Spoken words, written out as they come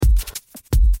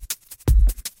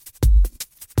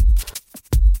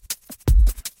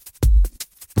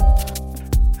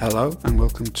Hello and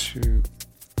welcome to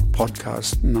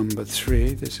podcast number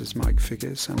 3. This is Mike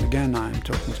Figgis, and again I'm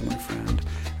talking to my friend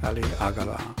Ali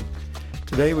Agala.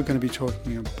 Today we're going to be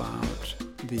talking about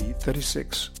the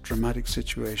 36 dramatic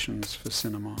situations for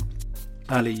cinema.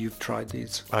 Ali, you've tried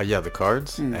these? Yeah, the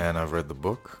cards, and I've read the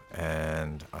book,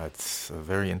 and it's a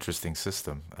very interesting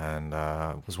system. And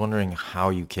I was wondering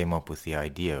how you came up with the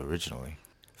idea originally.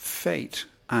 Fate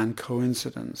and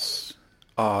coincidence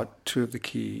are two of the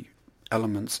key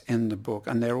elements in the book,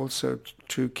 and they're also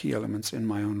two key elements in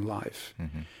my own life.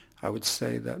 I would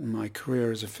say that my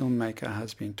career as a filmmaker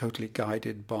has been totally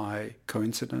guided by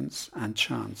coincidence and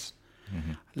chance,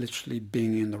 literally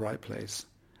being in the right place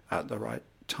at the right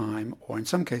time, or in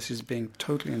some cases being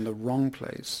totally in the wrong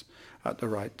place at the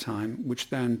right time, which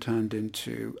then turned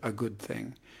into a good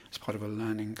thing as part of a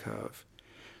learning curve.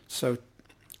 So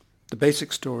the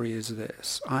basic story is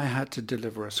this. I had to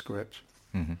deliver a script.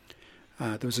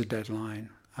 There was a deadline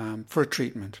for a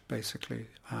treatment, basically,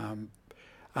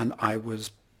 and I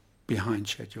was behind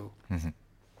schedule.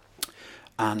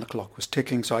 And the clock was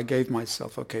ticking, so I gave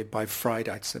myself, okay, by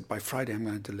Friday, I said, by Friday I'm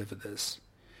going to deliver this.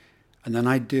 And then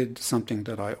I did something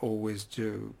that I always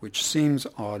do, which seems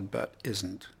odd but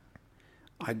isn't.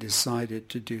 I decided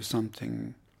to do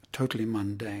something totally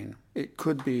mundane. It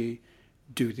could be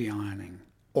do the ironing,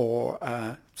 or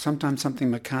sometimes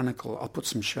something mechanical. I'll put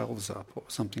some shelves up or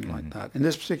something like that. In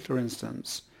this particular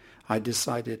instance, I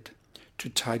decided to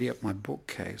tidy up my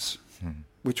bookcase,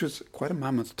 which was quite a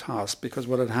mammoth task, because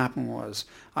what had happened was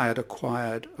I had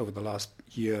acquired over the last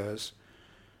years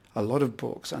a lot of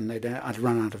books, and I'd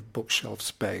run out of bookshelf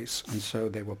space, and so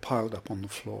they were piled up on the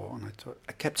floor. And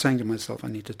I kept saying to myself, I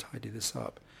need to tidy this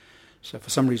up. So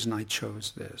for some reason I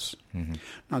chose this.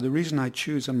 Now the reason I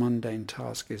choose a mundane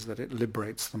task is that it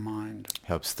liberates the mind.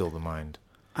 Helps still the mind.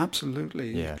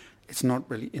 Absolutely. Yeah. It's not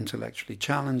really intellectually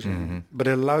challenging, but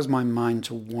it allows my mind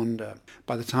to wander.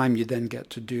 By the time you then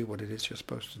get to do what it is you're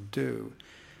supposed to do,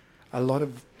 a lot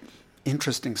of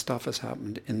interesting stuff has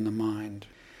happened in the mind.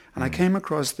 And I came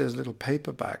across this little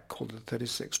paperback called The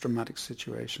 36 Dramatic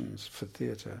Situations for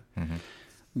Theatre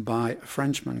by a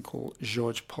Frenchman called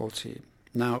Georges Polti.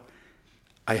 Now,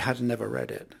 I had never read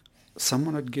it.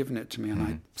 Someone had given it to me, and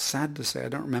I'm sad to say I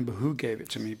don't remember who gave it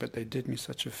to me, but they did me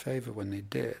such a favor when they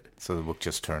did. So the book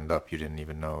just turned up. You didn't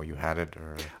even know you had it?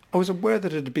 Or I was aware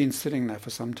that it had been sitting there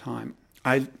for some time.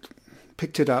 I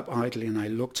picked it up idly, and I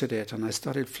looked at it, and I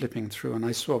started flipping through, and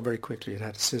I saw very quickly it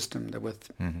had a system.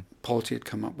 Polti had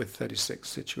come up with 36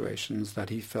 situations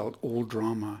that he felt all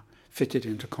drama fitted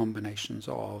into combinations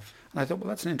of. And I thought, well,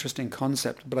 that's an interesting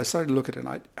concept. But I started to look at it, and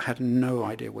I had no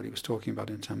idea what he was talking about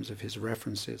in terms of his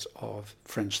references of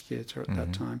French theatre at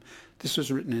that time. This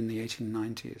was written in the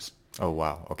 1890s. Oh,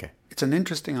 wow. Okay. It's an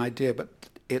interesting idea, but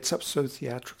it's so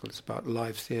theatrical. It's about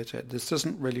live theatre. This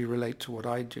doesn't really relate to what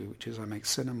I do, which is I make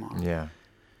cinema. Yeah.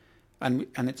 And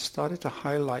it started to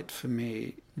highlight for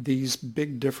me these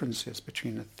big differences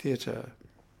between a theatre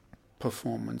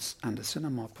performance and a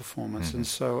cinema performance. And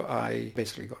so I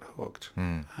basically got hooked.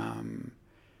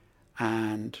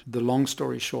 And the long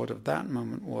story short of that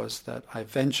moment was that I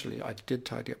did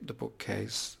tidy up the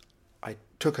bookcase. I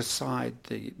took aside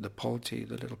the Polti,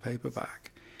 the little paperback,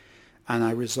 and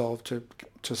I resolved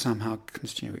to somehow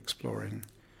continue exploring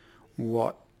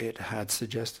what it had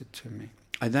suggested to me.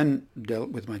 I then dealt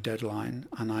with my deadline,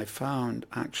 and I found,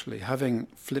 actually, having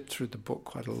flipped through the book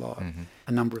quite a lot,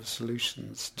 a number of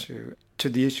solutions to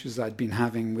the issues I'd been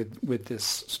having with this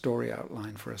story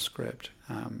outline for a script.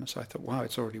 So I thought, wow,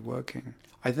 it's already working.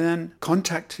 I then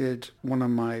contacted one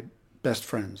of my best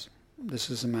friends.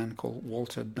 This is a man called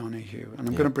Walter Donahue, and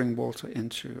I'm going to bring Walter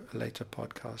into a later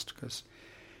podcast because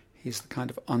he's the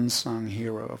kind of unsung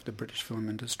hero of the British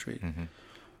film industry.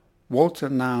 Walter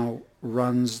now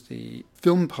runs the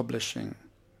film publishing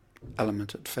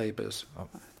element at Faber's. Oh,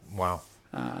 wow.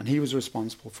 And he was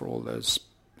responsible for all those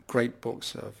great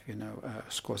books of,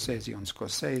 Scorsese on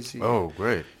Scorsese. Oh,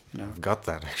 great. I've got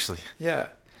that, actually. Yeah.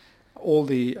 All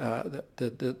the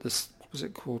what was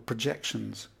it called?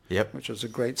 Projections. Yep. Which was a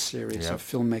great series of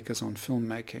filmmakers on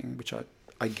filmmaking, which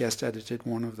I guest edited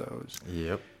one of those.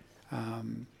 Yep.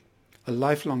 A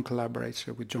lifelong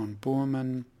collaborator with John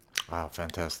Boorman. Wow,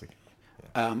 fantastic.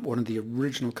 One of the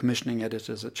original commissioning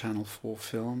editors at Channel 4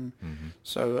 Film.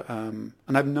 So,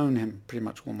 and I've known him pretty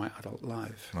much all my adult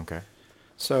life. Okay.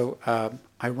 So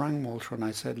I rang Walter and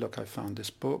I said, look, I found this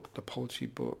book, the Polti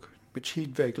book, which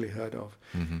he'd vaguely heard of.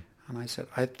 And I said,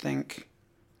 I think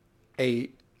a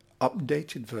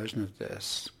updated version of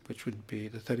this, which would be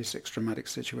the 36 Dramatic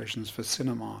Situations for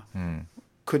Cinema,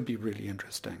 could be really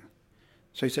interesting.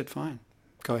 So he said, fine,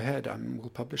 go ahead, we'll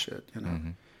publish it,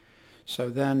 So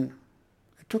then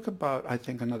took about, I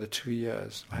think, another 2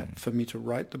 years for me to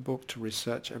write the book, to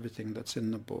research everything that's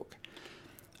in the book.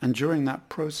 And during that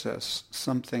process,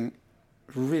 something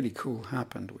really cool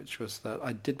happened, which was that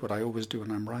I did what I always do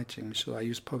when I'm writing, so I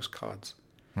use postcards.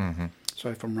 Mm-hmm. So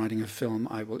if I'm writing a film,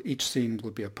 each scene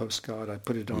will be a postcard. I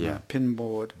put it on a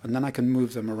pinboard, and then I can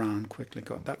move them around quickly.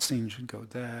 Go, that scene should go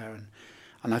there,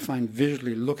 and I find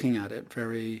visually looking at it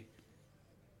very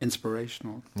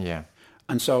inspirational. Yeah.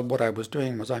 And so what I was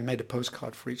doing was I made a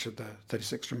postcard for each of the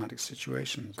 36 dramatic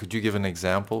situations. Could you give an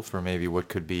example for maybe what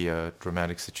could be a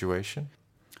dramatic situation?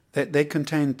 They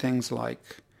contain things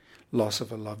like loss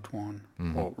of a loved one,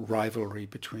 Mm-hmm. or rivalry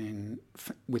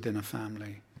within a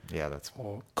family, Yeah, that's...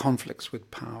 or conflicts with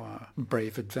power,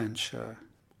 brave adventure,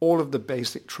 all of the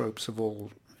basic tropes of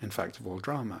all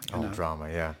drama. All drama,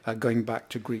 yeah. Going back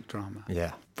to Greek drama.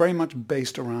 Yeah. Very much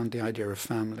based around the idea of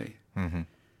family. Mm-hmm.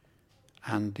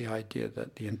 And the idea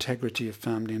that the integrity of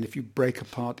family, and if you break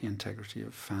apart the integrity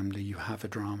of family, you have a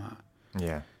drama.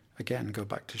 Yeah. Again, go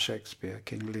back to Shakespeare,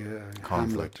 King Lear, Conflict.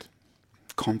 Hamlet,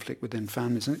 conflict within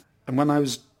families. And when I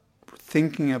was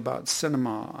thinking about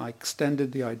cinema, I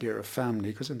extended the idea of family,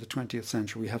 because in the 20th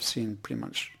century we have seen pretty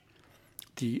much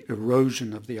the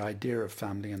erosion of the idea of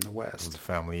family in the West. The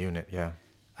family unit, yeah.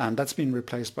 And that's been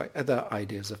replaced by other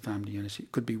ideas of family unity.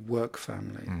 It could be work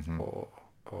family, Mm-hmm. or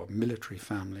military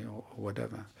family, or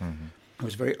whatever. Mm-hmm. I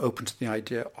was very open to the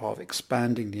idea of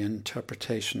expanding the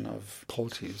interpretation of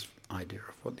Polti's idea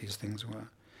of what these things were.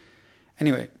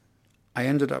 Anyway, I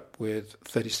ended up with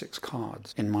 36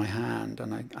 cards in my hand,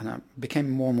 and I became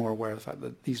more and more aware of the fact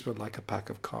that these were like a pack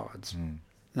of cards. Mm.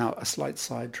 Now, a slight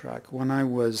sidetrack. When I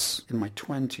was in my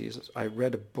 20s, I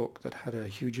read a book that had a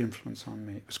huge influence on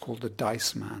me. It was called The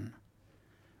Dice Man.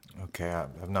 Okay,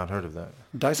 I've not heard of that.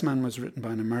 Dice Man was written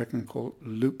by an American called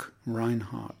Luke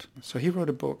Reinhardt. So he wrote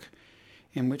a book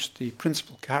in which the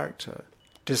principal character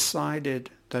decided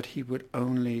that he would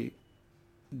only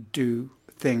do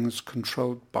things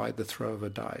controlled by the throw of a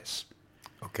dice.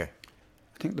 Okay.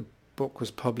 I think the book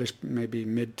was published maybe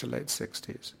mid to late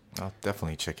 60s. I'll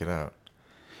definitely check it out.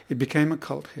 It became a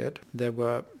cult hit. There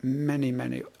were many,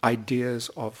 many ideas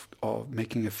of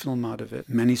making a film out of it.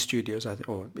 Many studios,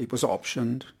 or it was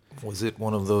optioned. Was it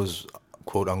one of those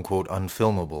quote-unquote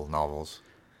unfilmable novels?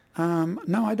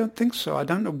 No, I don't think so. I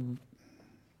don't know.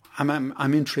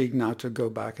 I'm intrigued now to go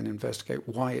back and investigate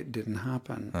why it didn't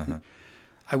happen. Uh-huh.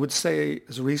 I would say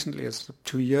as recently as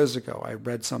 2 years ago, I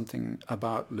read something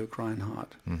about Luke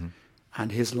Reinhardt Mm-hmm.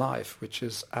 and his life, which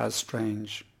is as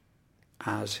strange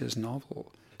as his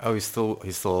novel. Oh, he's still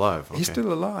alive. Okay. He's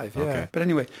still alive, yeah. Okay. But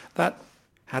anyway, that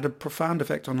had a profound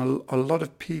effect on a lot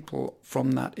of people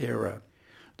from that era.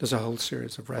 There's a whole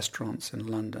series of restaurants in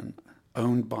London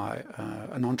owned by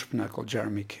an entrepreneur called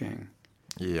Jeremy King.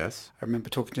 Yes. I remember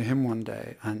talking to him one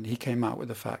day, and he came out with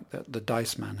the fact that the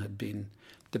Dice Man had been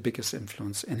the biggest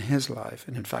influence in his life.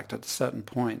 And in fact, at a certain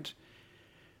point,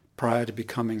 prior to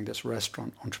becoming this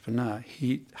restaurant entrepreneur,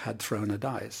 he had thrown a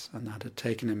dice, and that had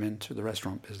taken him into the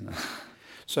restaurant business.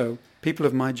 So people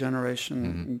of my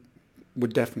generation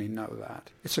would definitely know that.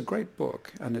 It's a great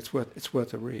book, and it's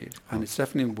worth a read, and it's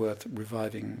definitely worth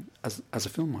reviving as a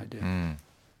film idea. Mm.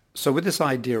 So with this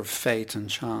idea of fate and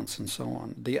chance and so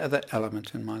on, the other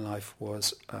element in my life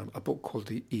was a book called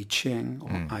the I Ching,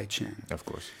 or I Ching, Of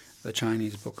course. the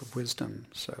Chinese Book of Wisdom.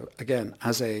 So again,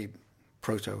 as a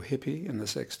proto-hippie in the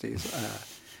 60s,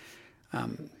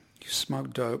 you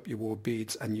smoked dope, you wore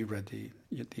beads, and you read the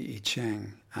I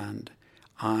Ching. And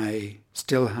I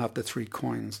still have the 3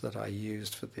 coins that I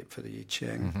used for the I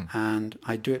Ching, and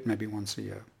I do it maybe once a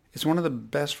year. It's one of the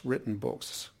best written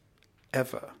books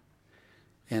ever,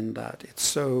 in that it's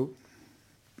so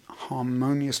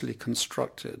harmoniously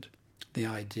constructed, the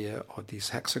idea of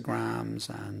these hexagrams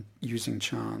and using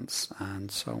chants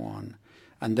and so on.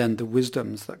 And then the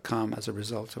wisdoms that come as a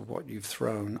result of what you've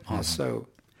thrown are so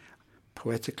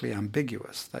poetically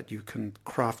ambiguous that you can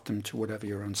craft them to whatever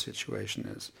your own situation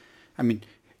is. I mean,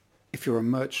 if you're a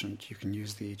merchant, you can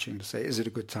use the I Ching to say, is it a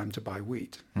good time to buy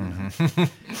wheat? You know?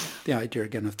 The idea,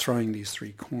 again, of throwing these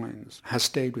 3 coins has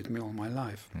stayed with me all my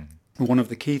life. One of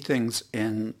the key things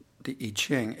in the I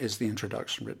Ching is the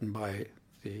introduction written by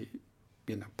the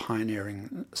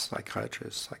pioneering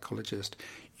psychologist,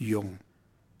 Jung.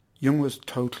 Jung was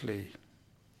totally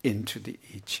into the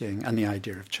I Ching and the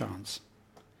idea of chance.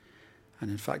 And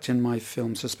in fact, in my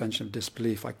film Suspension of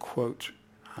Disbelief, I quote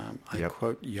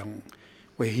Jung,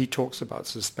 where he talks about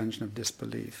suspension of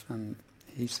disbelief, and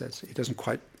he says he doesn't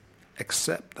quite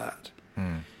accept that.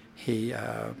 He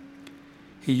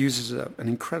uses an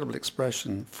incredible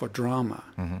expression for drama,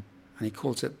 and he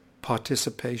calls it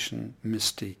participation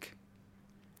mystique.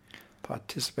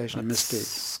 Participation and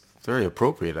mystique. That's very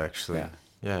appropriate, actually. Yeah.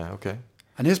 Yeah, okay.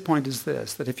 And his point is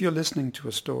this, that if you're listening to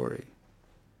a story,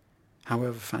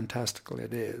 however fantastical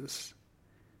it is,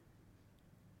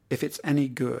 if it's any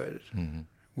good,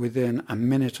 within a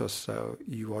minute or so,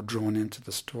 you are drawn into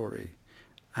the story.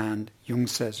 And Jung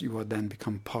says you will then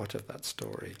become part of that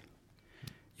story.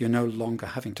 You're no longer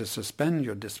having to suspend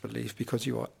your disbelief because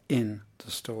you are in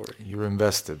the story. You're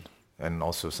invested. And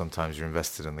also sometimes you're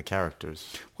invested in the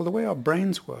characters. Well, the way our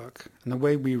brains work and the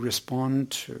way we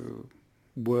respond to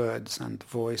words and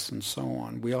voice and so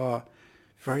on, we are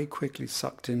very quickly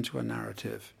sucked into a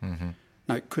narrative. Mm-hmm.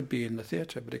 Now, it could be in the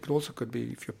theatre, but it could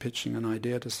be if you're pitching an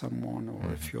idea to someone,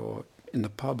 or if you're in the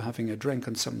pub having a drink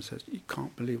and someone says, "You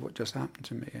can't believe what just happened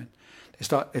to me." And they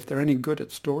start, if they're any good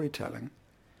at storytelling,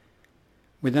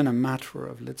 within a matter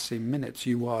of, let's say, minutes,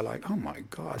 you are like, "Oh my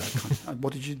God,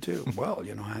 what did you do?" "Well,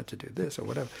 I had to do this," or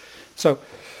whatever. So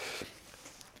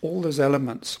all those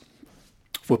elements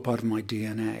were part of my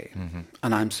DNA.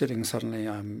 And I'm sitting suddenly,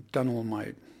 I'm done all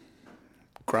my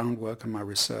groundwork and my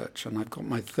research, and I've got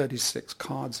my 36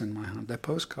 cards in my hand. They're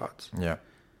postcards. Yeah.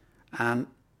 And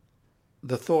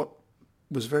the thought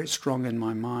was very strong in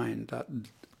my mind that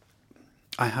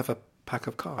I have a pack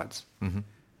of cards.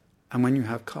 And when you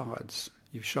have cards,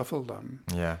 you shuffle them.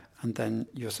 Yeah. And then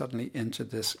you're suddenly into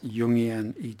this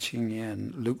Jungian, I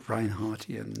Chingian, Luke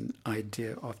Reinhardtian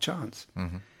idea of chance.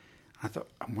 I thought,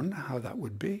 I wonder how that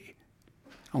would be.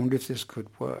 I wonder if this could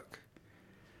work.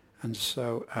 And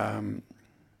so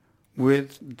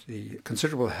with the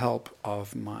considerable help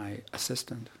of my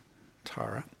assistant,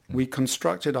 Tara, we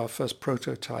constructed our first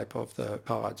prototype of the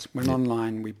cards. Went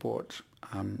online, we bought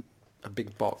a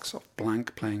big box of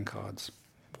blank playing cards,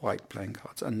 white playing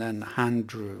cards, and then hand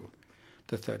drew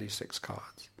the 36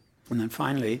 cards. And then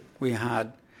finally, we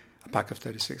had a pack of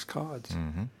 36 cards.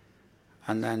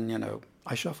 And then,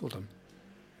 I shuffled them,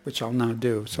 which I'll now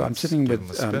do. So I'm sitting with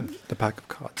the pack of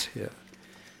cards here.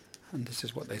 And this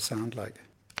is what they sound like.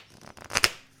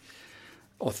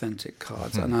 Authentic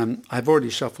cards. And I've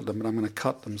already shuffled them, but I'm going to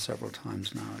cut them several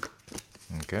times now.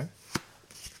 Okay.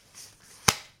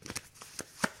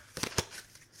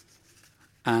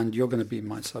 And you're going to be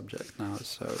my subject now.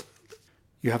 So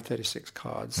you have 36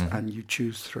 cards, and you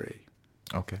choose 3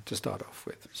 to start off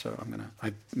with. So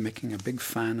I'm making a big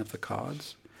fan of the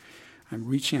cards. I'm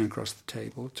reaching across the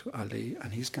table to Ali,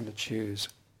 and he's going to choose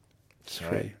 3.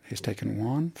 Right. He's taken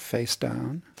 1, face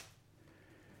down.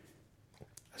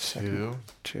 Second,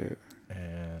 2,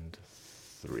 and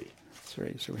 3.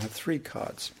 3. So we have 3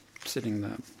 cards sitting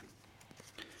there.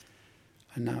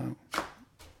 And now,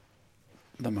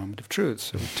 the moment of truth.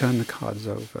 So we turn the cards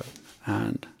over,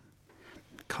 and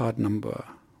card number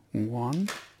 1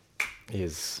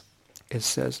 it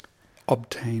says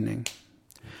obtaining.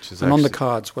 And on the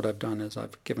cards, what I've done is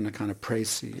I've given a kind of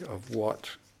précis of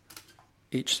what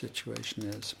each situation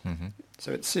is.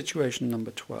 So it's situation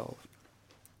number 12.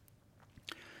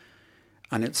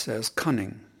 And it says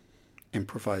cunning,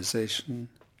 improvisation,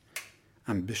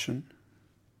 ambition,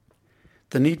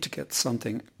 the need to get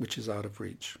something which is out of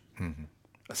reach,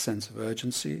 a sense of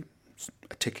urgency,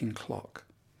 a ticking clock.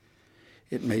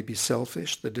 It may be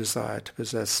selfish, the desire to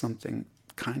possess something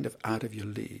kind of out of your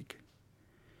league,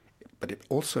 but it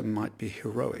also might be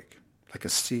heroic, like a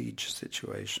siege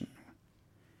situation.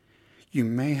 You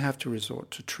may have to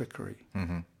resort to trickery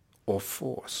or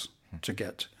force to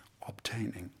get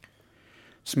obtaining.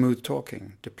 Smooth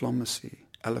talking, diplomacy,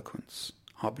 eloquence,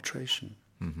 arbitration.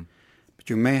 But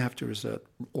you may have to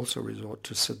also resort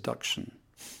to seduction,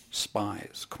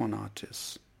 spies, con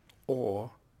artists,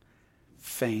 or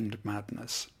feigned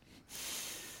madness.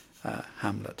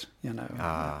 Hamlet,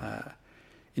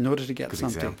 in order to get good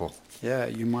something. Example. Yeah,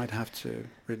 you might have to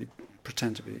really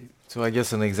pretend to be. So I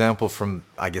guess an example from,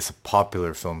 a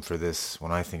popular film for this,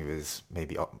 when I think of it, is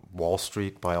maybe Wall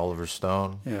Street by Oliver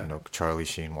Stone. Yeah. Charlie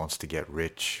Sheen wants to get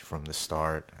rich from the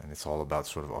start, and it's all about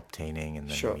sort of obtaining, and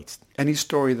then he meets... Any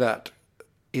story that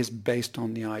is based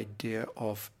on the idea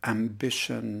of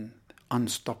ambition,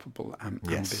 unstoppable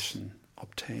ambition,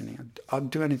 obtaining. I'll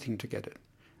do anything to get it.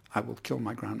 I will kill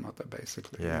my grandmother,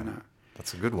 basically. Yeah,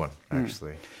 that's a good one,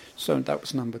 actually. So that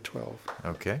was number 12.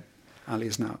 Okay. Ali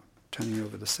is now turning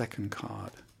over the second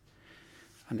card,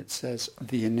 and it says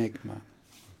the enigma.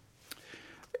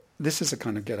 This is a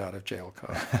kind of get-out-of-jail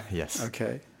card. Yes.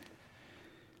 Okay.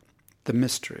 The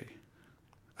mystery,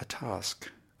 a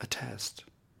task, a test,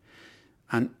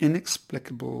 an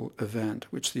inexplicable event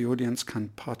which the audience can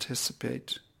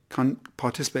participate in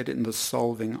the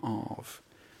solving of.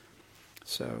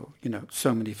 So,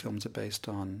 so many films are based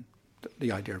on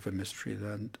the idea of a mystery,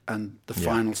 and the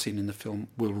final scene in the film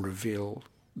will reveal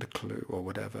the clue or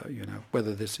whatever,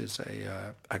 whether this is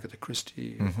a Agatha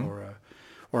Christie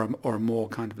or a more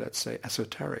kind of, let's say,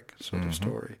 esoteric sort of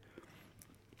story.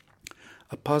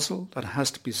 A puzzle that has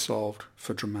to be solved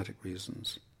for dramatic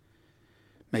reasons.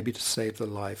 Maybe to save the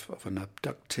life of an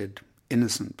abducted,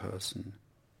 innocent person.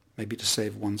 Maybe to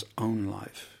save one's own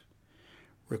life.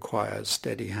 Requires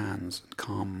steady hands and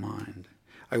calm mind.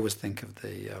 I always think of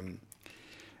the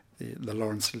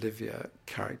Laurence Olivier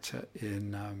character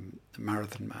in The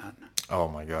Marathon Man. Oh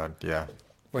my God, yeah.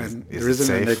 When there is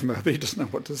an enigma, but he doesn't know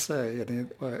what to say.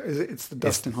 And it's the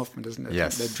Dustin Hoffman, isn't it?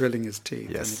 Yes. They're drilling his teeth.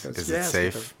 Yes. And he goes, is it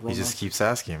safe? He just keeps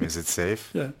asking him, is it safe?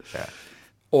 Yeah. Yeah.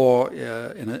 Or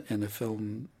in a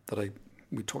film that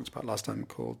we talked about last time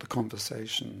called The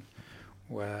Conversation,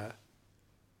 where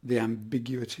the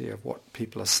ambiguity of what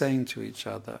people are saying to each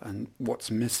other and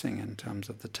what's missing in terms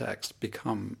of the text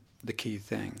become the key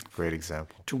thing. Great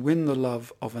example. To win the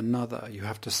love of another, you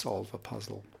have to solve a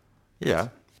puzzle. Yeah.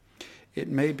 It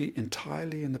may be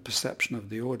entirely in the perception of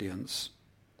the audience,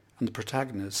 and the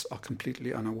protagonists are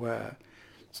completely unaware.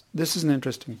 This is an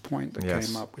interesting point that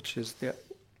came up, which is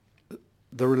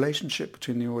the relationship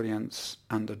between the audience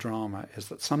and the drama is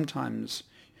that sometimes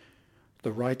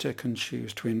the writer can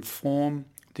choose to inform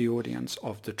the audience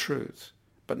of the truth,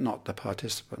 but not the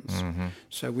participants. Mm-hmm.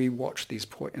 So we watch these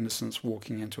poor innocents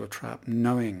walking into a trap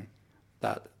knowing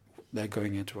that they're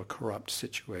going into a corrupt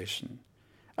situation,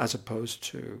 as opposed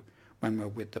to when we're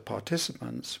with the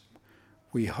participants,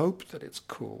 we hope that it's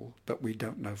cool, but we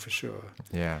don't know for sure.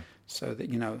 Yeah. So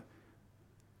that,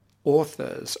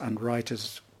 authors and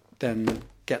writers then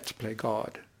get to play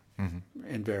God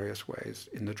in various ways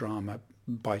in the drama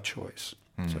by choice.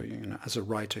 So, as a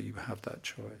writer, you have that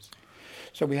choice.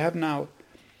 So we have now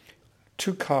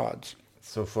 2 cards.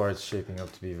 So far it's shaping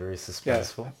up to be very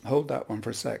suspenseful. Yeah, hold that one for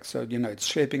a sec. So, it's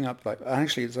shaping up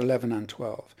actually it's 11 and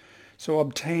 12. So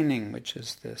obtaining, which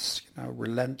is this,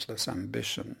 relentless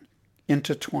ambition,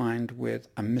 intertwined with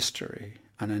a mystery,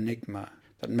 an enigma,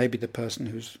 that maybe the person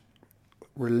who's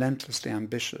relentlessly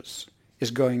ambitious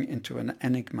is going into an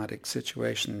enigmatic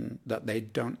situation that they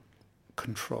don't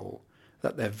control,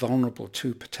 that they're vulnerable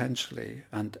to potentially,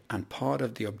 and part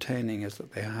of the obtaining is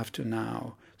that they have to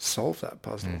now solve that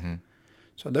puzzle. Mm-hmm.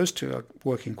 So those two are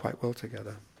working quite well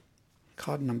together.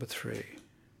 Card number 3.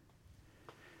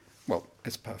 Well,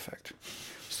 it's perfect.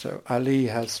 So Ali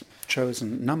has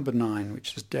chosen number 9,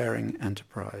 which is daring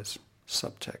enterprise,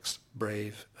 subtext,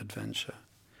 brave adventure,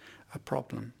 a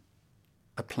problem,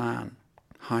 a plan,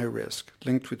 high risk,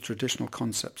 linked with traditional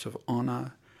concepts of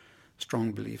honor,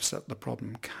 strong beliefs that the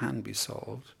problem can be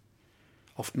solved,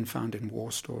 often found in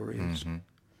war stories,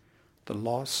 the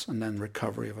loss and then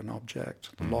recovery of an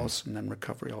object, the loss and then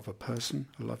recovery of a person,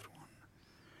 a loved one,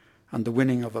 and the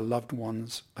winning of a loved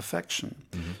one's affection.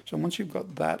 So once you've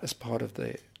got that as part of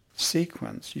the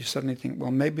sequence, you suddenly think,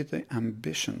 well, maybe the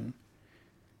ambition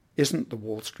isn't the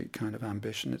Wall Street kind of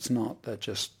ambition. It's not they're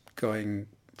just going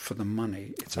for the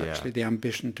money. It's actually the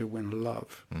ambition to win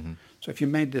love. So if you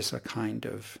made this a kind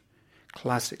of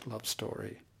classic love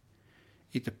story,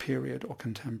 either period or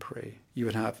contemporary, you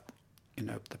would have,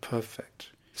 the perfect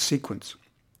sequence.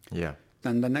 Yeah.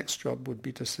 Then the next job would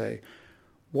be to say,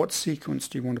 what sequence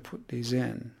do you want to put these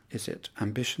in? Is it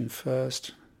ambition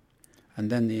first and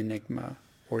then the enigma,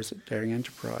 or is it daring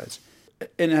enterprise?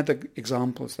 In other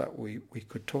examples that we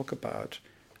could talk about,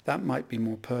 that might be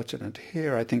more pertinent.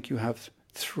 Here, I think you have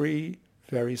 3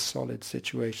 very solid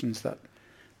situations that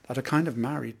are kind of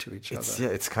married to each other. Yeah,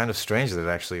 it's kind of strange that it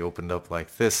actually opened up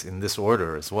like this, in this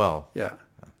order as well. Yeah.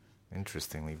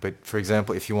 Interestingly. But, for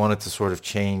example, if you wanted to sort of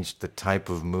change the type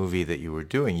of movie that you were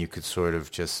doing, you could sort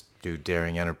of just do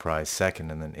Daring Enterprise second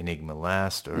and then Enigma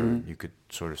last, or you could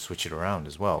sort of switch it around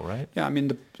as well, right? Yeah, I mean,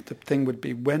 the thing would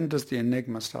be, when does the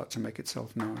enigma start to make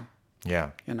itself known?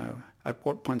 Yeah. At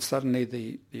what point suddenly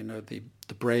the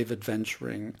brave,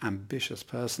 adventuring, ambitious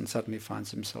person suddenly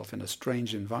finds himself in a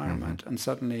strange environment, and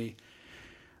suddenly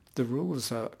the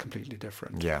rules are completely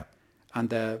different. Yeah. And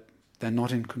they're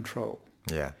not in control.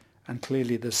 Yeah. And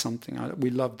clearly there's something,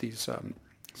 we love these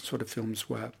sort of films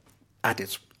where at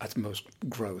its most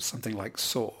gross, something like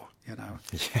Saw,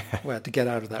 where to get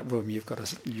out of that room you've got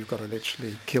to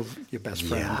literally kill your best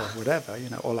friend or whatever,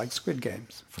 or like Squid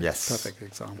Games. Yes. Perfect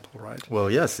example, right? Well,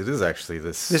 yes, it is actually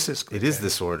this. This is Squid Games. Games.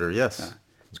 This order, yes.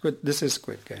 Yeah. This is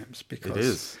Squid Games because it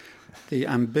is. The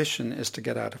ambition is to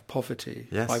get out of poverty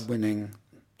by winning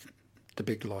the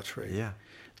big lottery. Yeah.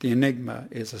 The enigma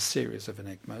is a series of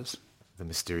enigmas. The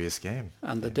mysterious game.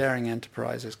 And the daring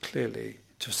enterprise is clearly,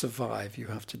 to survive, you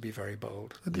have to be very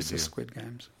bold. This is Squid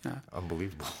Games. Yeah.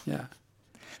 Unbelievable. Yeah.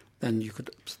 Then you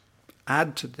could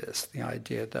add to this the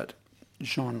idea that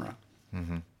genre,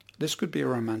 This could be a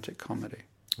romantic comedy.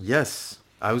 Yes,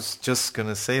 I was just going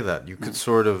to say that. You could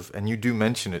sort of, and you do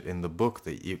mention it in the book,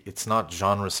 that it's not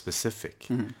genre specific.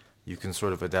 You can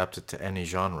sort of adapt it to any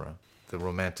genre. The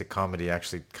romantic comedy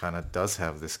actually kind of does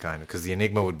have this kind of, because the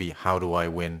enigma would be, how do I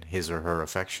win his or her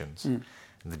affections? And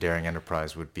the daring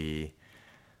enterprise would be,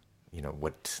 you know,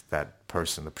 what that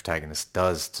person, the protagonist,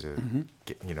 does to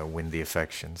get, you know, win the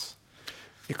affections.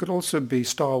 It could also be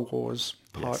Star Wars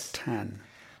Part 10.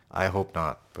 I hope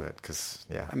not, but because,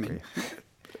 yeah. I mean,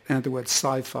 in other words,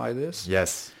 sci-fi this.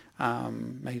 Yes.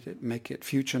 Make it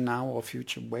future now or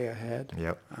future way ahead.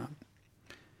 Yep.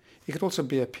 It could also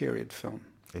be a period film.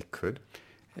 It could.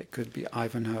 It could be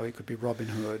Ivanhoe. It could be Robin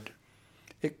Hood.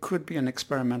 It could be an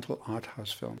experimental art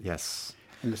house film. Yes.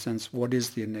 In the sense, what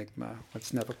is the enigma?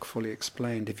 It's never fully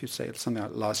explained. If you say it's something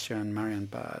like Last Year in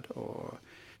Marienbad or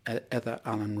other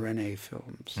Alan Rene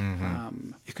films.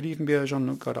 It could even be a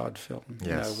Jean-Luc Godard film,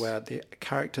 you know, where the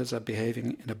characters are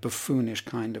behaving in a buffoonish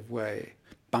kind of way,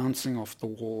 bouncing off the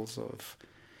walls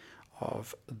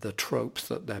of the tropes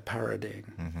that they're parodying,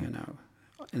 you know.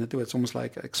 In other words, almost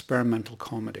like experimental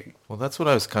comedy. Well, that's what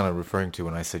I was kind of referring to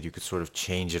when I said you could sort of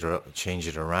change it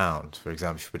around. For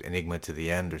example, if you put Enigma to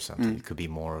the end or something, it could be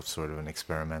more of sort of an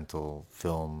experimental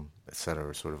film, etc.,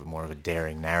 or sort of more of a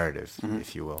daring narrative,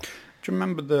 if you will. Do you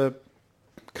remember the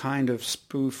kind of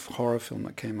spoof horror film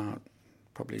that came out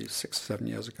probably 6 or 7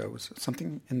 years ago? Was it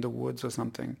something in the woods or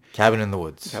something? Cabin in the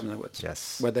Woods. Cabin in the Woods.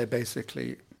 Yes. Where they're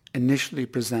basically initially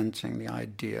presenting the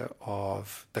idea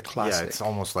of the classic. Yeah, it's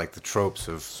almost like the tropes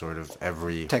of sort of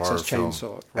every Texas horror Chainsaw,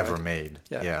 film right. ever made.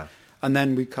 Yeah. And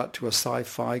then we cut to a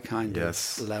sci-fi kind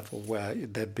of level where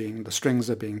the strings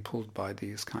are being pulled by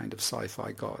these kind of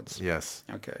sci-fi gods. Yes.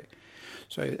 Okay.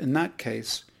 So in that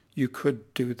case, you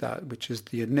could do that, which is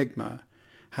the enigma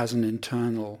has an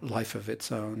internal life of its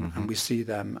own, and we see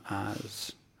them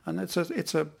as, and it's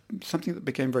something that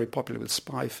became very popular with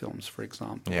spy films, for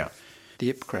example. Yeah.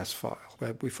 The Ipcress File,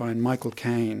 where we find Michael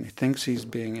Caine thinks he's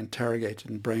being interrogated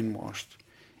and brainwashed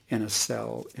in a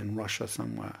cell in Russia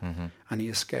somewhere, and he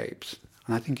escapes.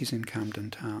 And I think he's in Camden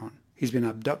Town. He's been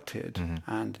abducted,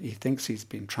 and he thinks he's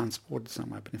been transported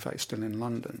somewhere, but in fact he's still in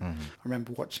London. I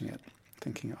remember watching it,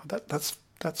 thinking, oh,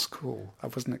 that's cool. I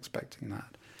wasn't expecting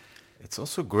that. It's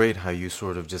also great how you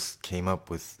sort of just came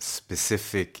up with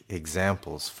specific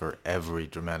examples for every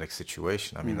dramatic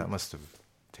situation. I mean, that must have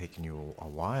taken you a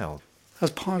while. As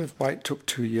part of why it took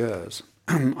 2 years,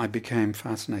 I became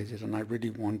fascinated, and I really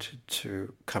wanted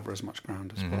to cover as much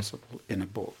ground as possible in a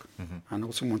book, and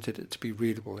also wanted it to be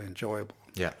readable and enjoyable.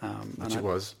 Yeah, which it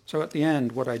was. So at the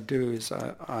end, what I do is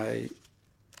I,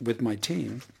 with my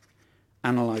team,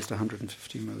 analysed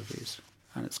 150 movies,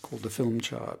 and it's called the Film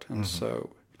Chart. And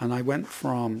and I went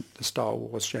from the Star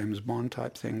Wars, James Bond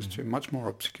type things to much more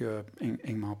obscure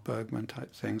Ingmar Bergman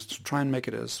type things to try and make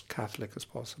it as Catholic as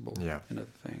possible. Yeah. In a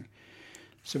thing.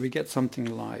 So we get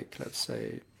something like, let's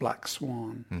say, Black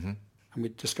Swan, and we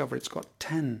discover it's got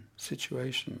 10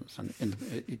 situations, and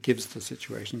it gives the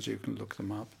situations, you can look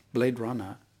them up. Blade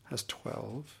Runner has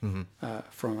 12, and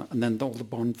then all the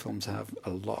Bond films have a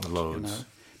lot. Loads. You know?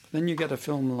 But then you get a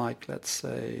film like, let's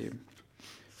say,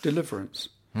 Deliverance.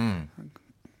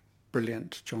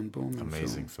 Brilliant John Boorman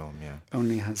Amazing film, yeah.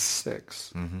 Only has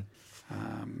 6.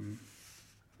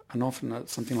 And often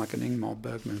something like an Ingmar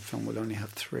Bergman film will only have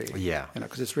 3. Yeah. You know,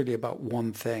 because it's really about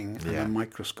one thing and a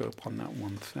microscope on that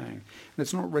one thing. And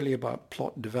it's not really about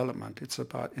plot development. It's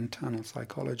about internal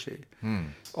psychology.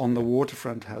 On the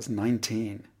Waterfront has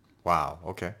 19. Wow,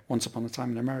 okay. Once Upon a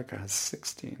Time in America has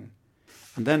 16.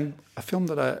 And then a film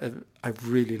that I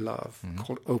really love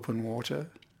called Open Water.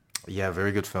 Yeah,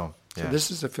 very good film. So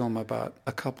this is a film about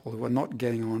a couple who are not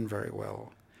getting on very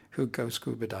well, who go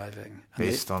scuba diving.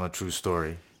 Based on a true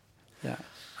story. Yeah,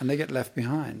 and they get left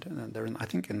behind, and they're I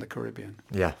think in the Caribbean.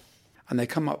 Yeah. And they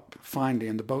come up finally,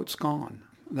 and the boat's gone.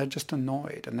 And they're just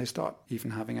annoyed, and they start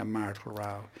even having a marital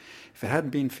row. If it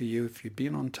hadn't been for you, if you'd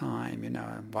been on time, you know,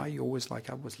 and why you always like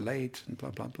I was late, and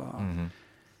blah, blah, blah.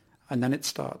 And then it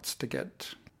starts to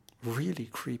get really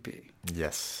creepy.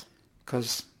 Yes.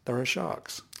 Because there are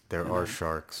sharks. There are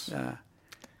sharks. Yeah.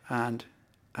 And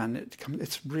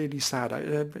it's really sad.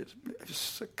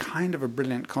 It's a kind of a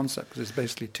brilliant concept because it's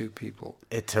basically 2 people.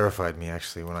 It terrified me,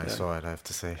 actually, when I saw it, I have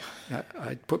to say.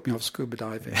 It put me off scuba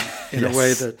diving in a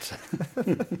way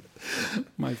that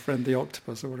my friend the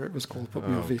octopus, or whatever it was called, put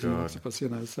me off eating an octopus, you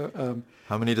know. So,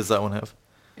 how many does that one have?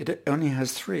 It only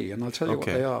has 3, and I'll tell you what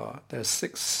they are. They're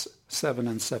 6, 7,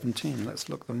 and 17. Let's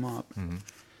look them up.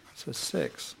 So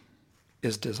 6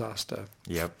 is disaster.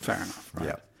 Yep. Fair enough, right?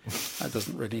 Yep. That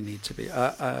doesn't really need to be.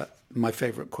 My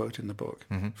favorite quote in the book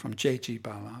from J.G.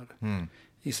 Ballard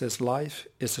He says, life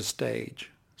is a stage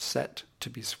set to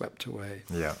be swept away.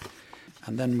 Yeah.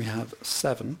 And then we have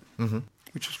 7,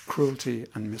 which is cruelty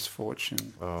and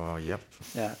misfortune. Oh, yep.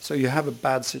 Yeah, so you have a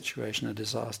bad situation, a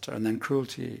disaster, and then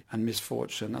cruelty and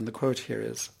misfortune. And the quote here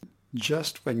is,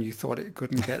 just when you thought it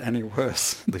couldn't get any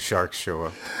worse, The sharks show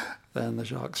up. then the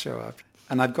sharks show up.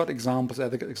 And I've got examples,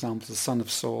 other examples, The Son of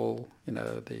Saul,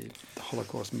 the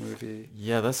Holocaust movie.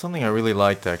 Yeah, that's something I really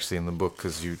liked actually in the book,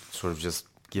 because you sort of just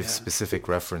give Yeah. specific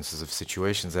references of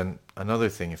situations. And another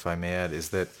thing, if I may add, is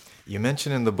that you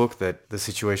mention in the book that the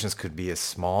situations could be as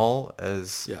small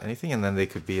as Yeah. anything, and then they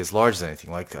could be as large as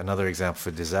anything. Like another example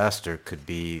for disaster could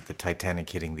be the Titanic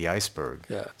hitting the iceberg.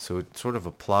 Yeah. So it sort of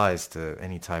applies to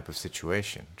any type of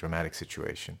situation, dramatic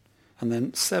situation. And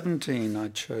then 17 I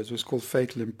chose was called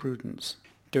Fatal Imprudence,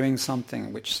 doing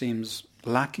something which seems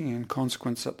lacking in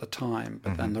consequence at the time,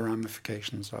 but then the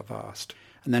ramifications are vast.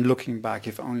 And then looking back,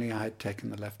 if only I had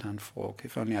taken the left-hand fork,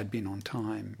 if only I'd been on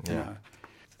time, you Yeah. know.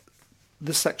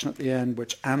 This section at the end,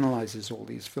 which analyzes all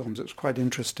these films, it was quite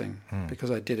interesting because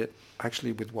I did it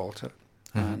actually with Walter,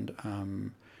 and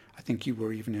I think you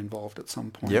were even involved at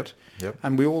some point. Yep.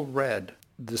 And we all read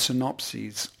the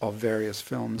synopses of various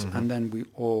films, and then we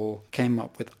all came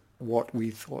up with what we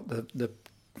thought the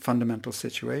fundamental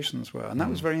situations were. And that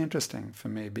was very interesting for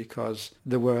me because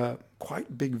there were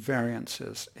quite big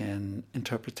variances in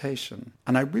interpretation.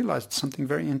 And I realized something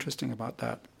very interesting about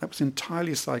that. That was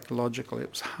entirely psychological. It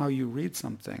was how you read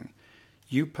something.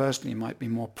 You personally might be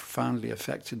more profoundly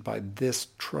affected by this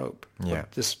trope, Yeah. or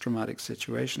this dramatic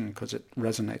situation, because it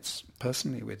resonates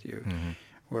personally with you.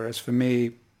 Whereas for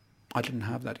me, I didn't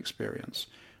have that experience.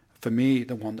 For me,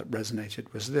 the one that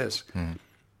resonated was this.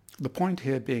 The point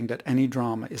here being that any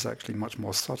drama is actually much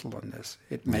more subtle than this.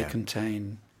 It may Yeah.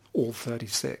 contain all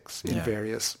 36 in Yeah.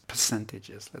 various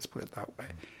percentages, let's put it that way.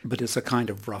 But it's a kind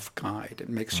of rough guide. It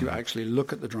makes you actually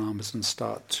look at the dramas and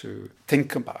start to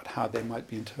think about how they might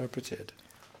be interpreted.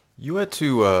 You had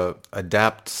to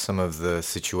adapt some of the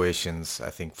situations,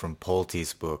 I think, from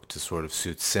Polti's book to sort of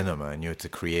suit cinema, and you had to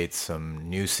create some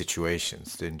new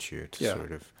situations, didn't you? To Yeah.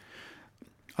 sort of...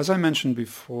 As I mentioned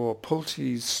before,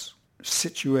 Pulte's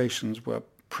situations were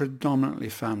predominantly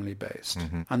family-based.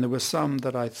 And there were some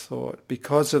that I thought,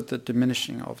 because of the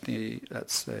diminishing of the,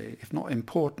 let's say, if not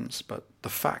importance, but the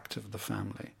fact of the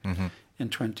family in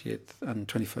 20th and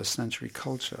 21st century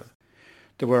culture,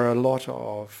 there were a lot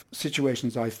of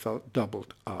situations I felt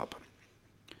doubled up.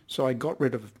 So I got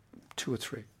rid of 2 or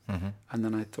 3. And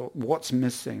then I thought, what's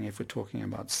missing if we're talking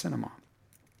about cinema?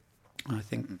 And I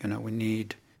think, we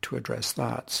need to address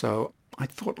that. So I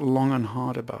thought long and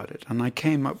hard about it, and I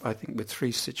came up, I think, with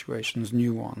 3 situations,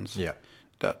 new ones, Yeah.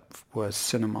 that were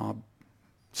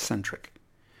cinema-centric.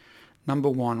 Number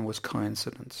 1 was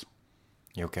coincidence.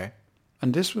 You okay?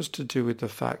 And this was to do with the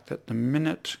fact that the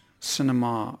minute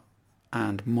cinema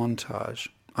and montage,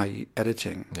 i.e.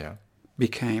 editing, Yeah.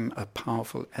 became a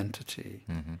powerful entity,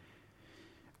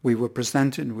 we were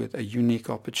presented with a unique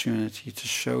opportunity to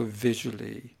show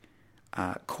visually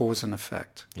cause and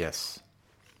effect. Yes.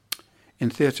 In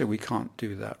theatre, we can't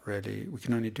do that really. We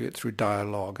can only do it through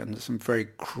dialogue, and there's some very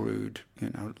crude,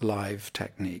 live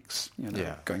techniques,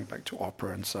 Yeah. going back to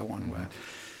opera and so on. Where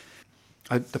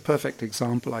the perfect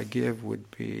example I give would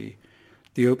be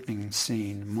the opening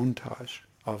scene montage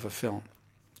of a film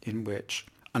in which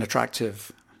an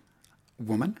attractive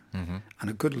woman and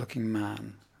a good-looking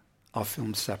man are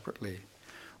filmed separately.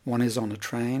 One is on a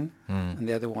train, and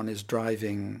the other one is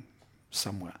driving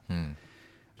somewhere.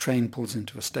 Train pulls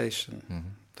into a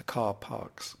station. The car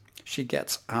parks. She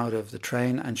gets out of the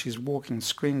train and she's walking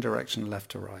screen direction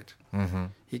left to right.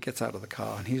 He gets out of the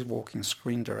car and he's walking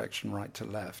screen direction right to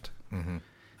left. And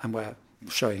we're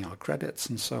showing our credits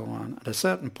and so on. At a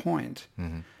certain point,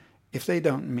 if they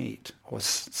don't meet or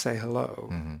say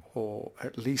hello or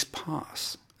at least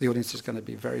pass, the audience is going to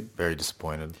be very, Very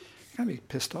disappointed. going to be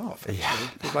pissed off. Yeah.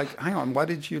 It's like, hang on, why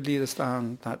did you lead us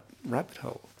down that rabbit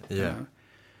hole? Yeah.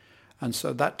 And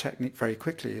so that technique very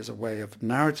quickly is a way of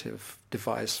narrative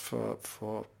device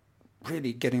for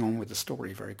really getting on with the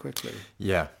story very quickly.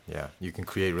 Yeah. You can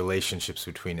create relationships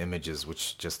between images,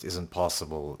 which just isn't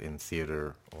possible in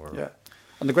theater or... Yeah.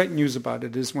 And the great news about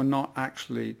it is we're not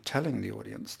actually telling the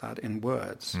audience that in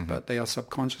words, but they are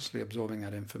subconsciously absorbing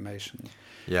that information.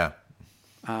 Yeah.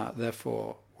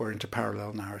 Therefore, we're into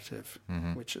parallel narrative,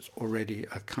 which is already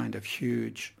a kind of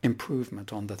huge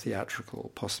improvement on the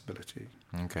theatrical possibility.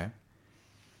 Okay.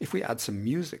 If we add some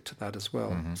music to that as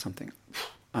well, something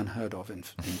unheard of in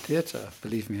theatre,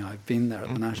 believe me, I've been there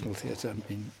at the National Theatre and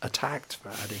been attacked for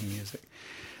adding music.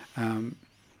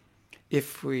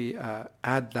 If we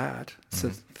add that, it's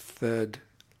a third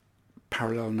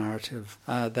parallel narrative,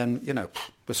 then,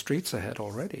 the streets ahead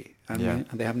already, and,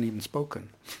 and they haven't even spoken.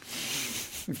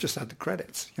 We've just had the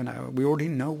credits, We already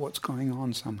know what's going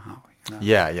on somehow.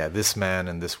 Yeah, this man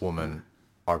and this woman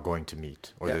are going to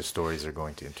meet, or their stories are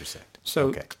going to intersect.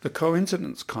 So the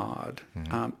coincidence card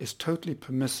is totally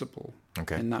permissible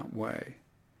in that way.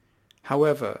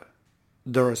 However,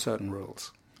 there are certain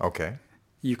rules. Okay.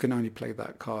 You can only play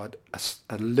that card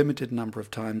a limited number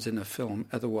of times in a film,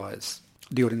 otherwise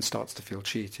the audience starts to feel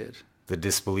cheated. The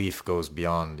disbelief goes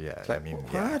beyond,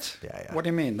 What? Yeah. What do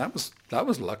you mean? That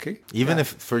was lucky. Even if,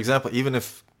 for example,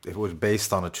 it was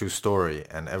based on a true story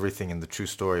and everything in the true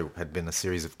story had been a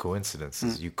series of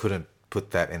coincidences, you couldn't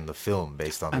put that in the film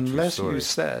based on a true story. Unless you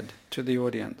said to the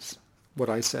audience, what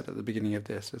I said at the beginning of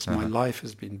this is my life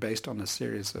has been based on a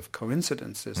series of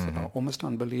coincidences that are almost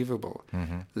unbelievable.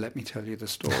 Let me tell you the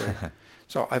story.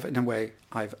 So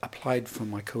I've applied for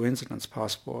my coincidence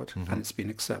passport and it's been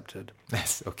accepted.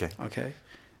 Yes, okay. Okay.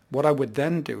 What I would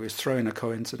then do is throw in a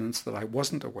coincidence that I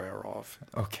wasn't aware of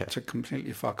to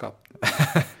completely fuck up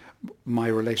my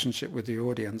relationship with the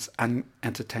audience and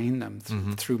entertain them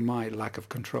through my lack of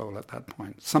control at that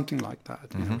point. Something like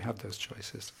that. We have those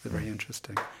choices. They're very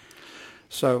interesting.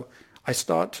 So I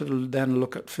start to then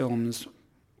look at films,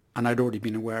 and I'd already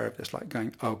been aware of this, like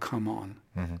going, oh, come on.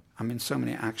 I mean, so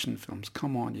many action films,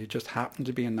 come on, you just happen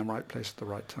to be in the right place at the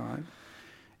right time.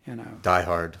 Die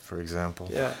Hard, for example.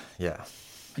 Yeah.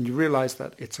 And you realize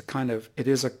that it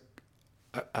is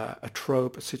a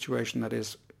trope, a situation that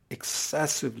is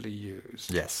excessively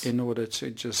used in order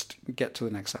to just get to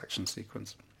the next action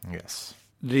sequence. Yes.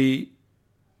 The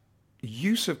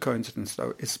use of coincidence,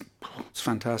 though, it's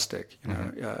fantastic.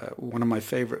 One of my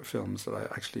favorite films that I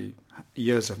actually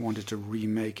years have wanted to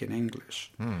remake in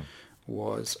English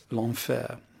was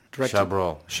L'Enfer.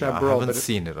 Chabrol. Chabrol. I haven't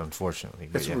seen it, unfortunately.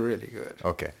 It's really good.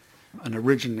 Okay. And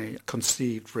originally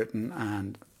conceived, written,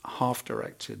 and half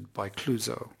directed by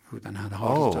Clouseau, who then had a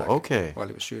heart attack while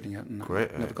he was shooting it, and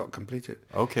never got completed.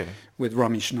 Okay. With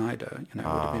Romy Schneider, it would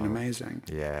have been amazing.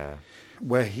 Yeah.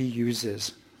 Where he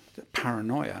uses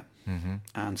paranoia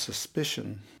and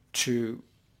suspicion to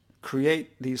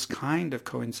create these kind of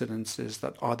coincidences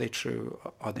that are they true,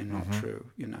 are they not true?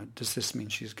 Does this mean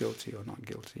she's guilty or not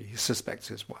guilty? He suspects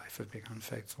his wife of being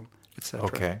unfaithful,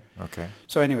 etc. Okay.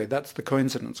 So anyway, that's the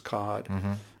coincidence card.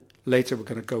 Later we're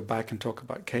going to go back and talk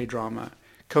about K-drama.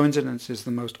 Coincidence is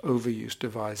the most overused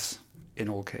device in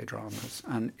all K-dramas,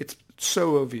 and it's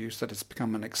so overused that it's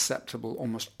become an acceptable,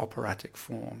 almost operatic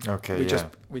form.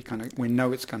 We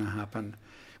know it's going to happen.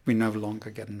 We no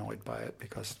longer get annoyed by it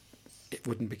because it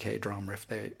wouldn't be K-drama if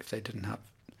they didn't have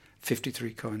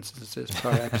 53 coincidences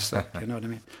per episode. You know what I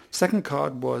mean? Second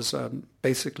card was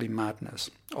basically madness,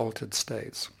 altered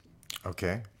states.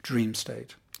 Okay. Dream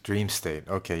state. Dream state.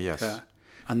 Okay. Yes. Yeah.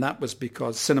 And that was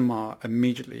because cinema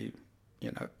immediately,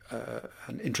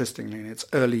 and interestingly, in its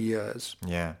early years,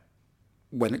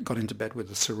 when it got into bed with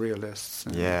the surrealists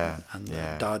and the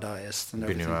Dadaists and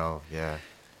everything. Buñuel,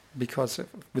 Because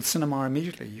with cinema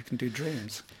immediately you can do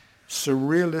dreams.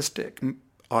 Surrealistic,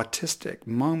 artistic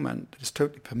moment is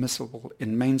totally permissible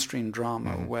in mainstream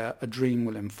drama where a dream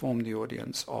will inform the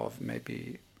audience of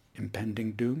maybe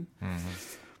impending doom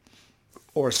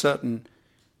or a certain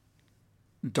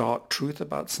dark truth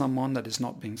about someone that is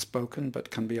not being spoken but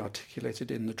can be articulated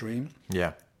in the dream.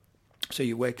 Yeah. So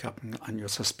you wake up and you're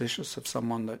suspicious of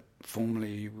someone that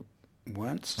formerly you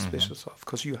weren't suspicious of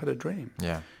because you had a dream.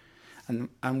 Yeah.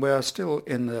 And we're still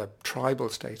in the tribal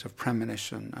state of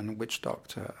premonition and witch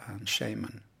doctor and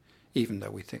shaman, even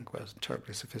though we think we're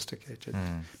terribly sophisticated.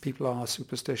 People are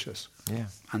superstitious. Yeah.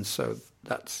 And so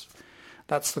that's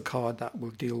the card that will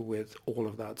deal with all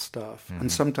of that stuff.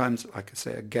 And sometimes, like I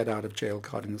say, a get out of jail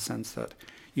card in the sense that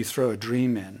you throw a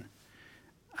dream in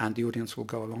and the audience will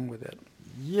go along with it.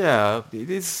 Yeah,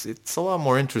 it's a lot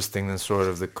more interesting than sort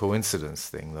of the coincidence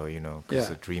thing, though, because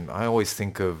the dream, I always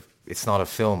think of, it's not a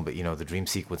film, but, the dream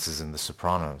sequences in The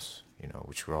Sopranos,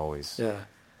 which were always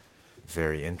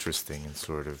very interesting and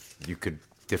sort of,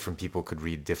 different people could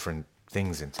read different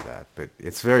things into that. But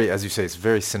it's very, as you say, it's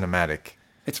very cinematic.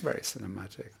 It's very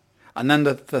cinematic. And then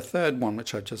the third one,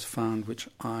 which I just found, which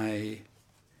I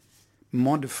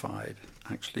modified,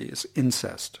 actually, is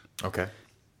incest. Okay.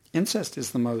 Incest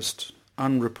is the most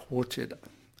unreported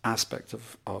aspect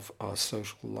of our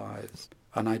social lives.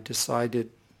 And I decided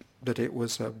that it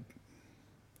was a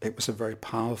very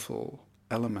powerful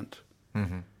element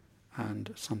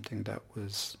and something that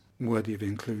was worthy of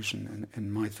inclusion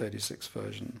in my 36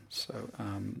 version. So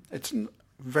it's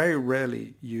very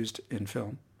rarely used in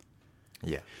film.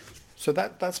 Yeah. So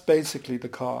that's basically the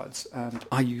cards, and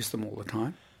I use them all the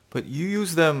time. But you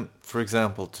use them, for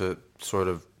example, to sort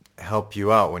of help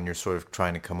you out when you're sort of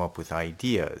trying to come up with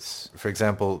ideas? For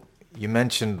example, you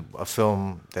mentioned a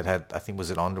film that had, I think,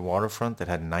 was it On the Waterfront, that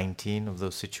had 19 of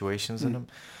those situations in them.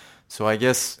 So I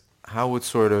guess how would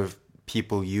sort of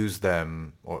people use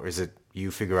them, or is it you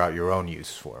figure out your own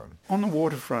use for them? On the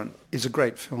Waterfront is a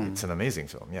great film. It's an amazing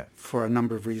film, yeah. For a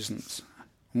number of reasons.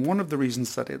 One of the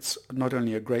reasons that it's not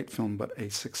only a great film, but a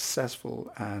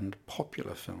successful and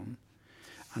popular film,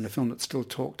 and a film that's still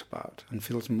talked about and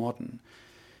feels modern,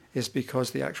 is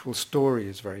because the actual story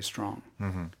is very strong.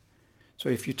 Mm-hmm. So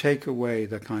if you take away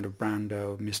the kind of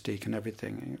Brando mystique and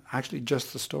everything, actually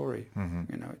just the story,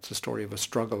 Mm-hmm. you know, it's a story of a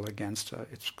struggle against,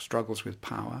 it struggles with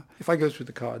power. If I go through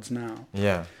the cards now,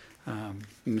 Yeah.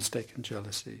 mistaken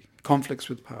jealousy, conflicts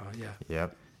with power, yeah,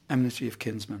 Yep. enmity of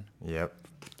kinsmen, Yep.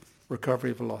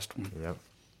 recovery of a lost one, Yep.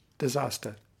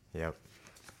 disaster, Yep.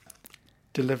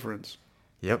 deliverance,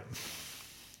 Yep.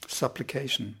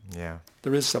 supplication. Yeah.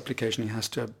 There is supplication. He has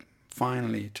to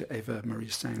finally, to Eva Marie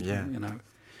Saint, Yeah. you know,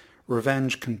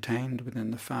 revenge contained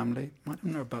within the family. I don't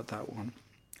know about that one.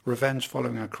 Revenge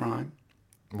following a crime,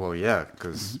 Well, yeah,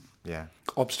 because, yeah,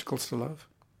 obstacles to love,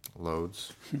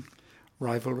 loads.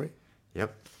 rivalry,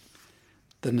 Yep.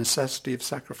 the necessity of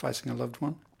sacrificing a loved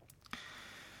one,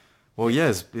 Well,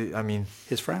 yes, I mean,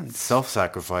 his friends.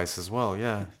 self-sacrifice as well,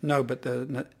 yeah. No, but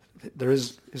there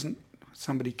isn't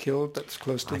somebody killed that's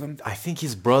close to them. I think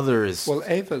his brother is... Well,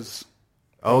 Ava's.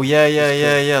 Oh, yeah,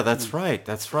 killed. that's right,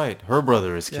 that's right. Her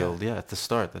brother is Yeah. killed, yeah, at the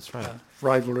start, that's right.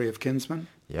 Rivalry of kinsmen.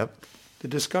 Yep. The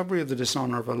discovery of the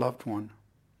dishonor of a loved one.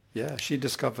 Yeah, she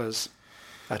discovers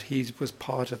that he was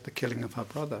part of the killing of her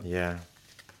brother. Yeah.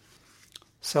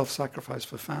 Self-sacrifice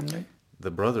for family.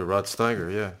 The brother, Rod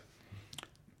Steiger, yeah.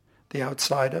 The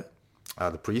outsider.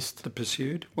 The priest. The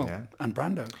pursued. Well, Yeah. and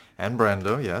Brando. And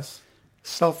Brando, yes.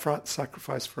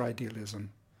 Self-sacrifice for idealism.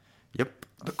 Yep.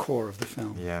 The core of the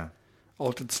film. Yeah.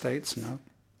 Altered states, no.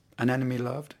 An enemy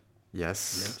loved.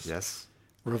 Yes. Yes.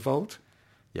 Revolt.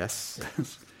 Yes.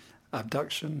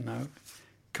 Abduction, no.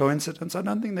 Coincidence. I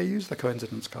don't think they use the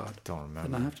coincidence card. Don't Didn't I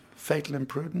remember. have to? Fatal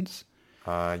imprudence.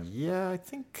 Yeah, I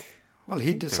think... Well, he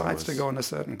think there decides to was- go on a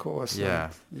certain course. So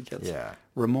Yeah. he gets Yeah.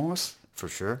 remorse, For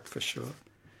sure. for sure.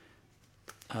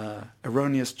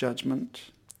 Erroneous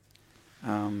judgment.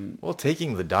 Well,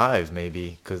 taking the dive,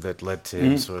 maybe, because that led to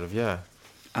him sort of, yeah.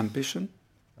 Ambition,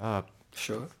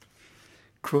 sure.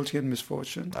 Cruelty and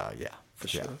misfortune, Yeah. for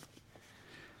Yeah. sure.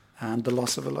 And the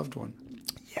loss of a loved one.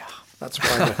 Yeah. That's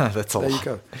why. That's a there lot. you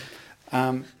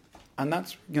go. And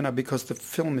that's, you know, because the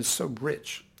film is so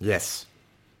rich. Yes.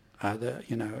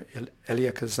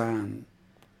 Elia Kazan,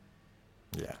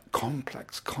 Yeah.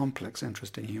 complex,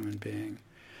 interesting human being.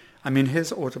 I mean,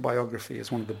 his autobiography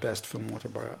is one of the best film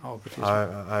autobiographies.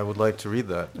 I would like to read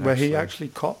that. where he actually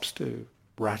cops to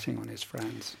ratting on his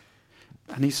friends.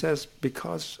 And he says,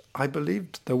 because I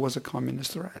believed there was a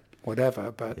communist threat,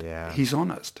 whatever, but Yeah. he's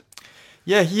honest.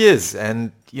 Yeah, he is.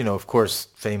 And, you know, of course,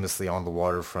 famously On the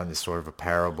Waterfront is sort of a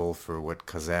parable for what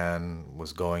Kazan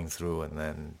was going through and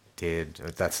then did.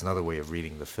 That's another way of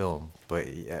reading the film. But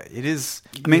yeah, it is...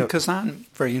 I mean, Kazan,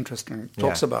 very interesting,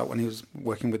 talks Yeah. about when he was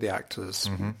working with the actors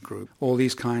group, all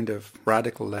these kind of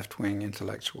radical left-wing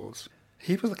intellectuals.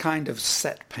 He was the kind of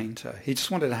set painter. He just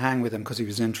wanted to hang with them because he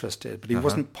was interested, but he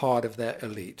wasn't part of their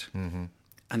elite. Mm-hmm.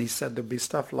 And he said there'd be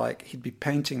stuff like he'd be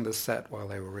painting the set while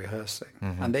they were rehearsing.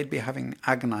 And they'd be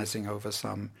agonizing over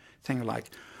some thing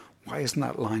like, why isn't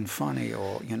that line funny?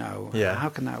 Or, you know, Yeah. how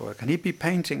can that work? And he'd be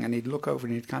painting and he'd look over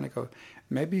and he'd kind of go,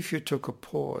 maybe if you took a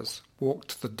pause, walked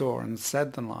to the door and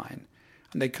said the line,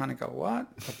 and they'd kind of go, what?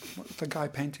 What's the guy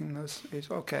painting this? He's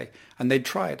okay. And they'd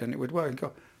try it and it would work and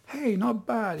go, hey, not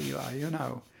bad, Eli, you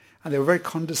know. And they were very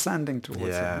condescending towards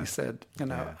Yeah. him. He said, you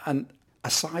know, Yeah. and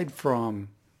aside from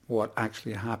what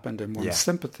actually happened and one's Yeah.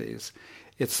 sympathies,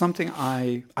 it's something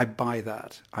I buy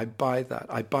that. I buy that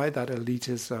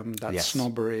elitism, that Yes.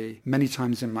 snobbery. Many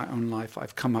times in my own life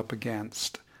I've come up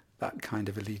against that kind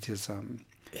of elitism.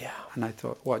 Yeah. And I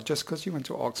thought, what, just because you went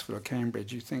to Oxford or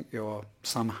Cambridge, you think you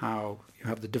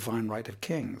have the divine right of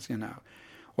kings, you know?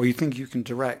 Or you think you can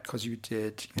direct because you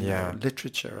did Yeah.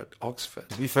 literature at Oxford.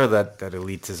 To be fair, that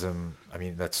elitism, I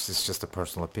mean, it's just a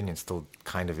personal opinion, still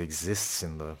kind of exists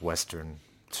in the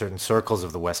certain circles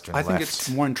of the Western I left. think it's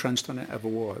more entrenched than it ever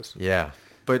was. Yeah.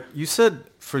 But you said,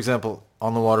 for example,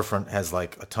 On the Waterfront has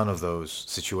like a ton of those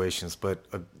situations, but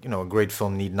a great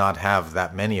film need not have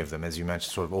that many of them. As you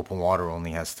mentioned, sort of Open Water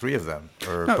only has 3 of them,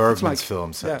 or No, it's Bergman's like-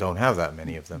 films yeah. don't have that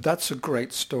many of them. That's a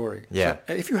great story. Yeah.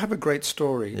 So if you have a great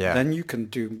story, Yeah. then you can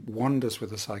do wonders with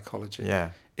the psychology.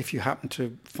 Yeah. If you happen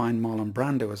to find Marlon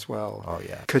Brando as well, Oh,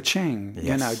 yeah. ka-ching,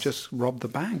 Yes. just rob the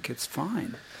bank, it's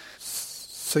fine.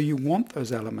 So you want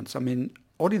those elements. I mean,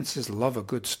 audiences love a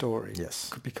good story. Yes.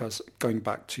 Because going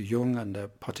back to Jung and the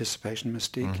participation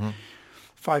mystique,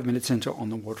 5 minutes into On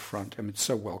the Waterfront, I mean, it's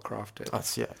so well crafted.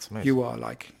 It's amazing. You are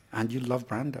like, and you love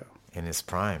Brando. In his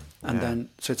prime. And then,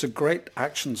 so it's a great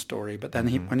action story, but then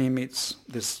when he meets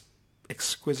this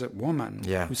exquisite woman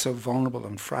who's so vulnerable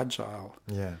and fragile,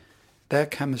 their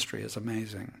chemistry is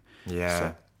amazing. Yeah.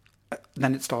 So,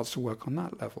 then it starts to work on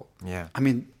that level. Yeah. I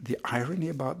mean, the irony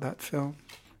about that film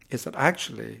is that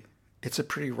actually it's a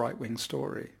pretty right-wing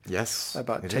story. Yes.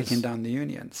 About taking down the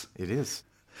unions. It is.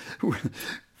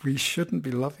 We shouldn't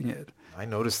be loving it. I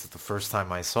noticed it the first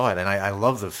time I saw it, and I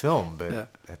love the film, but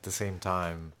at the same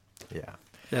time,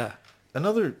 Yeah.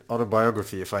 Another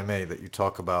autobiography, if I may, that you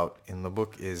talk about in the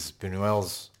book is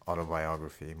Buñuel's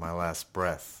autobiography, My Last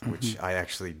Breath, which I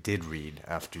actually did read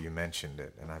after you mentioned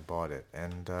it, and I bought it.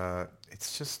 And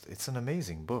it's an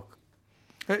amazing book.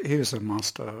 He was a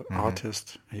master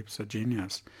artist. He was a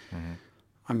genius.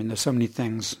 I mean, there's so many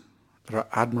things that are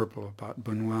admirable about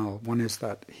Buñuel. One is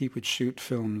that he would shoot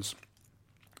films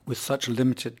with such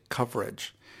limited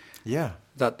coverage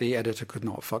that the editor could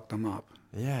not fuck them up.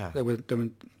 Yeah.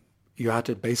 You had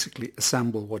to basically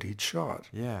assemble what he'd shot.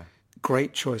 Yeah.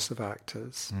 Great choice of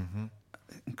actors.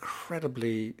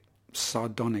 Incredibly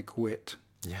sardonic wit.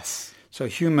 Yes. So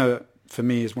humor, for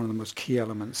me, is one of the most key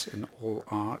elements in all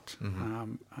art.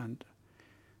 And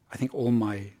I think all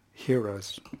my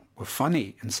heroes were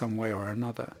funny in some way or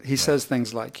another. He says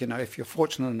things like, if you're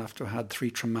fortunate enough to have had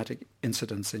 3 traumatic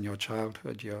incidents in your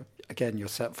childhood, you're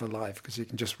set for life because you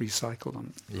can just recycle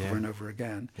them over and over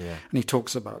again. Yeah. And he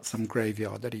talks about some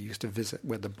graveyard that he used to visit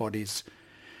where the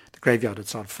graveyard had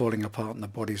started falling apart and the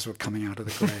bodies were coming out of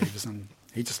the graves. And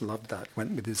he just loved that,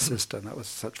 went with his sister, and that was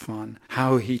such fun.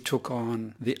 How he took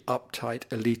on the uptight,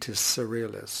 elitist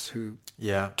surrealists who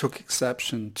took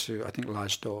exception to, I think,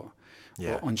 L'Âge d'Or.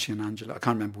 Or Onchi and Angela. I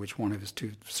can't remember which one of his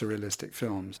 2 surrealistic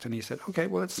films. And he said, okay,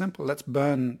 well, it's simple. Let's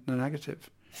burn the negative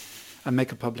and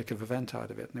make a public event out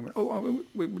of it. And they went,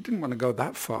 we didn't want to go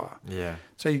that far. Yeah.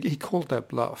 So he called their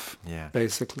bluff,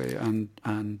 basically,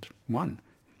 and won.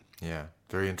 Yeah.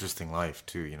 Very interesting life,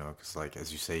 too, because, like,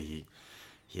 as you say,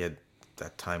 he had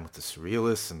that time with the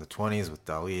surrealists in the 20s with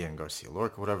Dali and Garcia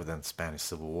Lorca, whatever. Then the Spanish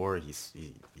Civil War.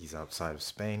 He's outside of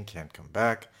Spain, can't come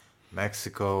back.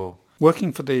 Mexico.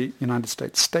 Working for the United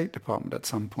States State Department at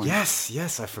some point.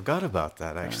 Yes, I forgot about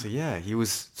that, actually. He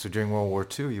was, so during World War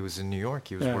II, he was in New York.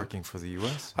 He was working for the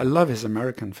U.S. I love his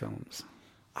American films.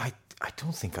 I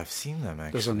don't think I've seen them,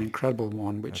 actually. There's an incredible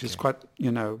one, which is quite,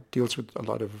 deals with a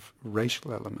lot of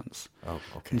racial elements. Oh,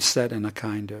 okay. And set in a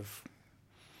kind of,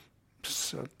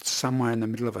 somewhere in the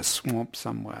middle of a swamp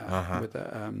somewhere, with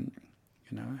a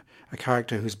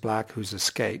character who's black who's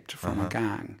escaped from a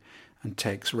gang and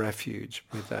takes refuge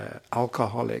with an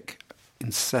alcoholic,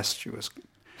 incestuous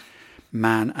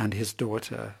man and his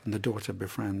daughter, and the daughter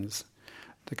befriends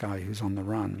the guy who's on the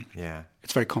run. Yeah.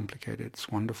 It's very complicated. It's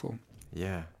wonderful.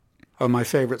 Yeah. Oh, my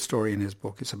favorite story in his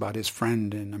book is about his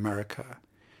friend in America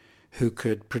who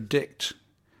could predict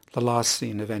the last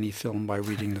scene of any film by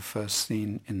reading the first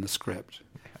scene in the script.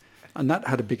 And that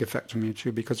had a big effect on me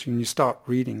too, because when you start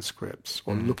reading scripts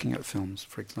or looking at films,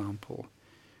 for example,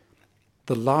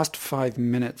 the last 5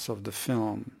 minutes of the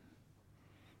film,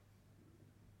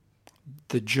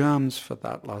 the germs for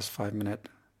that last 5 minutes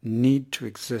need to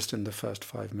exist in the first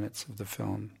 5 minutes of the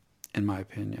film, in my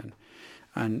opinion.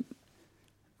 And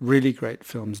really great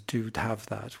films do have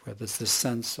that, where there's this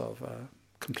sense of a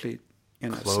complete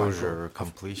closure or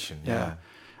completion. Yeah.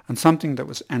 And something that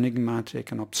was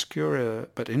enigmatic and obscure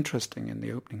but interesting in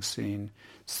the opening scene,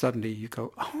 suddenly you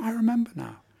go, oh, I remember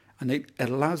now. And it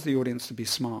allows the audience to be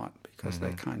smart, because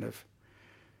they kind of,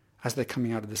 as they're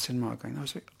coming out of the cinema, going, I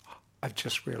was like, oh, I've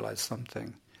just realized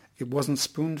something. It wasn't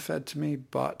spoon-fed to me,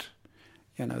 but,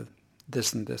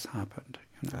 this and this happened.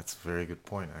 That's a very good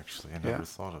point, actually. I never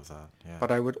thought of that. Yeah.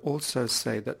 But I would also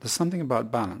say that there's something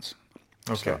about balance.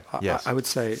 Okay, So I would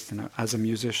say, as a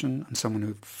musician and someone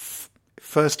who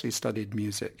firstly studied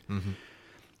music,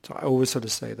 so I always sort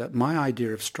of say that my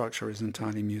idea of structure is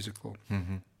entirely musical.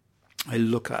 I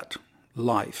look at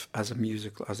life as a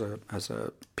musical, as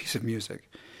a piece of music,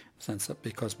 in the sense that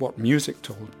because what music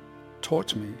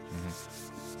taught me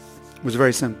was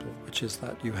very simple, which is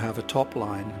that you have a top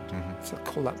line, so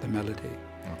call that the melody.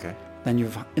 Okay. Then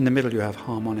in the middle you have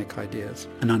harmonic ideas,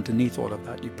 and underneath all of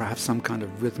that you have some kind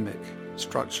of rhythmic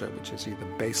structure, which is either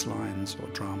bass lines or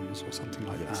drums or something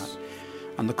like that.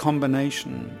 And the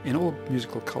combination in all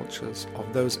musical cultures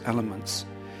of those elements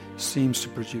seems to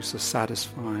produce a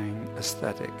satisfying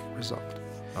aesthetic result.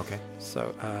 Okay.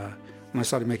 So when I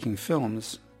started making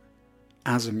films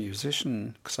as a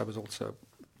musician, because I was also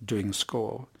doing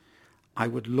score, I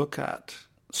would look at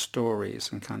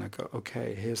stories and kind of go,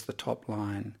 okay, here's the top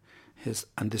line,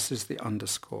 and this is the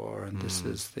underscore, and this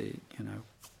is the,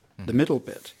 the middle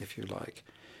bit, if you like.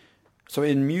 So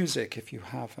in music, if you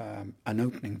have an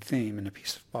opening theme in a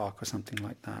piece of Bach or something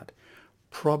like that,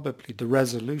 probably the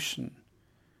resolution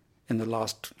in the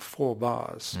last 4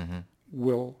 bars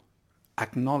will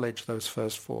acknowledge those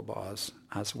first 4 bars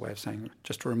as a way of saying,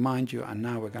 just to remind you, and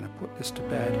now we're going to put this to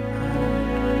bed.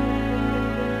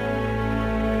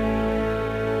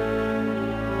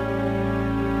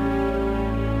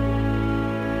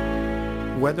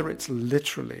 Whether it's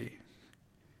literally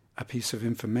a piece of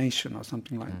information or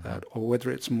something like that, or whether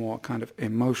it's more kind of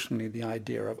emotionally the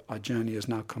idea of our journey is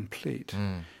now complete,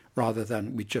 rather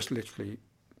than we just literally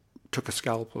took a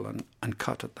scalpel and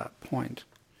cut at that point,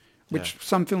 which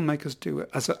some filmmakers do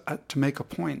as to make a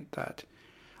point that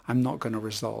I'm not going to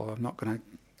resolve, I'm not going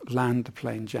to land the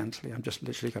plane gently, I'm just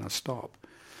literally going to stop.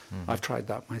 I've tried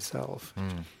that myself.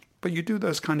 But you do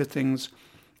those kind of things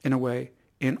in a way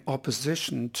in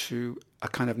opposition to a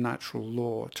kind of natural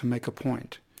law to make a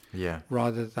point.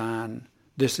 Rather than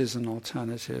this is an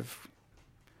alternative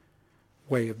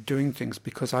way of doing things,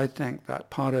 because I think that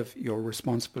part of your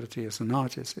responsibility as an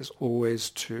artist is always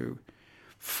to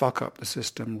fuck up the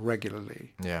system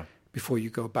regularly before you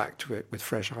go back to it with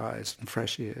fresh eyes and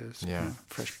fresh ears,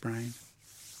 fresh brain.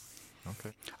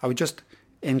 Okay. I would just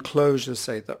in closure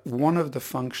say that one of the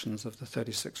functions of the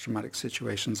 36 dramatic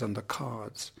situations and the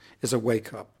cards is a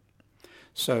wake-up.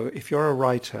 So if you're a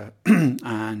writer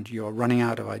and you're running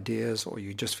out of ideas, or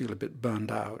you just feel a bit burned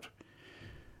out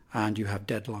and you have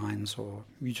deadlines, or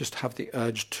you just have the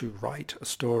urge to write a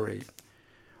story,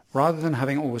 rather than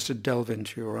having always to delve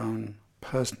into your own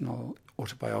personal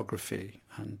autobiography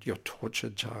and your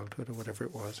tortured childhood or whatever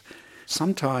it was,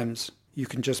 sometimes you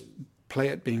can just play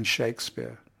at being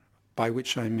Shakespeare, by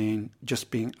which I mean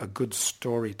just being a good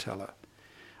storyteller.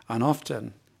 And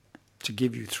often to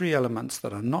give you 3 elements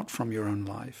that are not from your own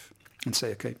life and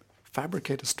say, okay,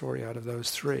 fabricate a story out of those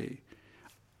 3.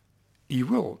 You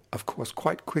will, of course,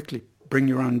 quite quickly bring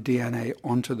your own DNA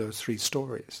onto those 3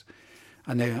 stories.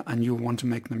 And you'll want to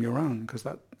make them your own, because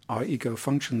that our ego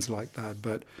functions like that.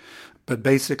 But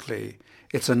basically,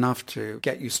 it's enough to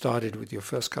get you started with your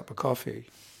first cup of coffee.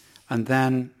 And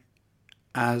then,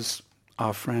 as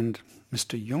our friend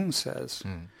Mr. Jung says,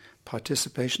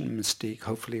 participation mystique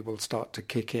hopefully will start to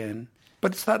kick in.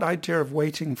 But it's that idea of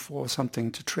waiting for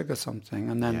something to trigger something,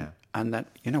 and then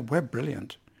we're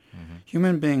brilliant.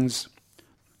 Human beings,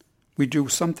 we do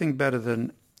something better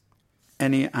than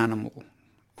any animal,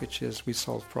 which is we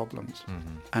solve problems.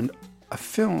 And a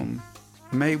film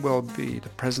may well be the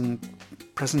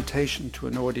presentation to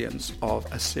an audience of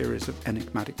a series of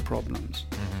enigmatic problems.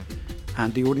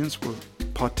 And the audience will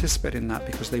participate in that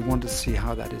because they want to see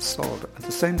how that is solved. At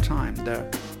the same time,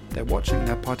 they're watching,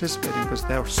 they're participating because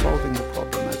they're solving the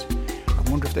problem. As I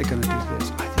wonder if they're going to do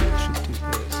this. I think they should do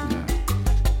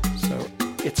this. So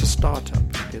it's a startup.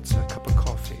 It's a cup of coffee.